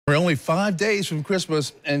We're only 5 days from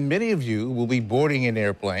Christmas, and many of you will be boarding an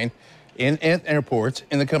airplane in airports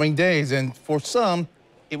in the coming days, and for some,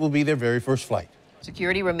 it will be their very first flight.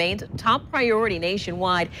 Security remains top priority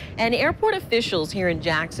nationwide, and airport officials here in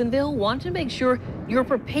Jacksonville want to make sure you're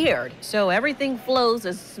prepared so everything flows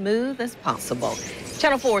as smooth as possible.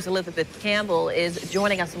 Channel 4's Elizabeth Campbell is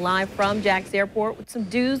joining us live from Jax Airport with some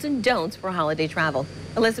do's and don'ts for holiday travel.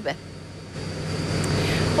 Elizabeth.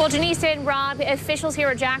 Well, Janice and Rob, officials here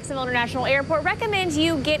at Jacksonville International Airport recommend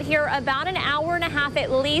you get here about an hour and a half at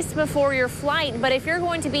least before your flight. But if you're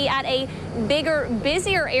going to be at a bigger,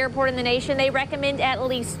 busier airport in the nation, they recommend at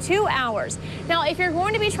least 2 hours. Now, if you're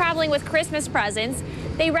going to be traveling with Christmas presents,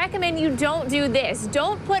 they recommend you don't do this.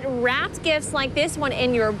 Don't put wrapped gifts like this one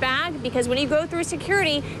in your bag, because when you go through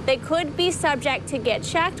security, they could be subject to get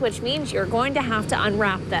checked, which means you're going to have to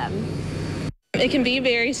unwrap them. It can be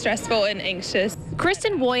very stressful and anxious.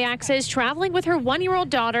 Kristen Boyack says traveling with her 1-year-old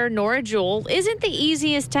daughter, Nora Jewel, isn't the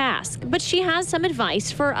easiest task, but she has some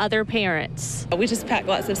advice for other parents. We just packed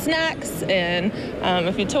lots of snacks and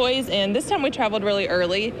a few toys, and this time we traveled really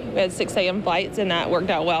early. We had 6 a.m. flights, and that worked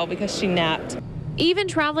out well because she napped. Even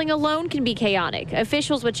traveling alone can be chaotic.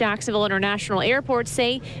 Officials with Jacksonville International Airport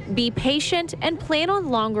say be patient and plan on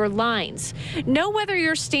longer lines. Know whether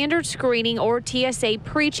you're standard screening or TSA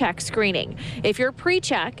pre-check screening. If you're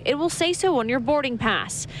pre-check, it will say so on your boarding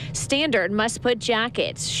pass. Standard must put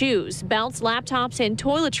jackets, shoes, belts, laptops, and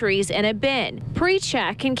toiletries in a bin.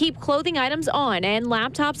 Pre-check can keep clothing items on and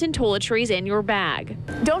laptops and toiletries in your bag.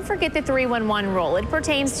 Don't forget the 3-1-1 rule. It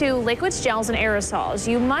pertains to liquids, gels, and aerosols.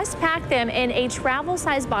 You must pack them in a travel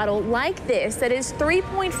size bottle like this that is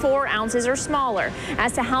 3.4 ounces or smaller.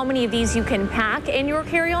 As to how many of these you can pack in your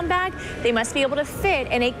carry-on bag, they must be able to fit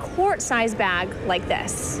in a quart size bag like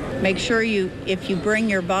this. Make sure if you bring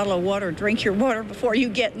your bottle of water, drink your water before you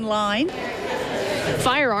get in line.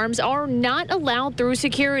 Firearms are not allowed through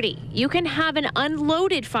security. You can have an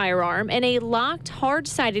unloaded firearm in a locked,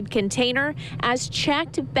 hard-sided container as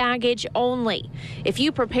checked baggage only. If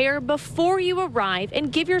you prepare before you arrive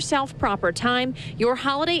and give yourself proper time, your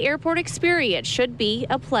holiday airport experience should be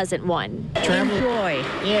a pleasant one. Enjoy.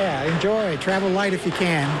 Yeah, enjoy. Travel light if you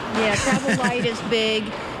can. Yeah, travel light is big.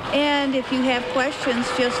 And if you have questions,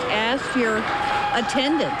 just ask your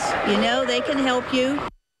attendants. You know, they can help you.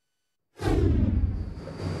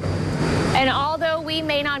 And although we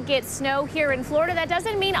may not get snow here in Florida, that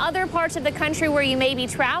doesn't mean other parts of the country where you may be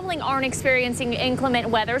traveling aren't experiencing inclement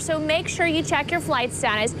weather. So make sure you check your flight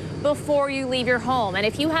status before you leave your home. And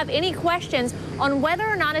if you have any questions on whether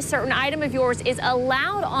or not a certain item of yours is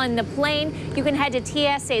allowed on the plane, you can head to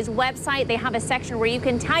TSA's website. They have a section where you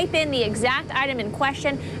can type in the exact item in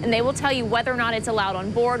question, and they will tell you whether or not it's allowed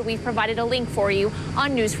on board. We've provided a link for you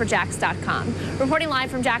on news4jax.com. Reporting live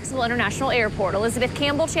from Jacksonville International Airport, Elizabeth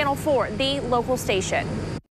Campbell, Channel 4, the local station.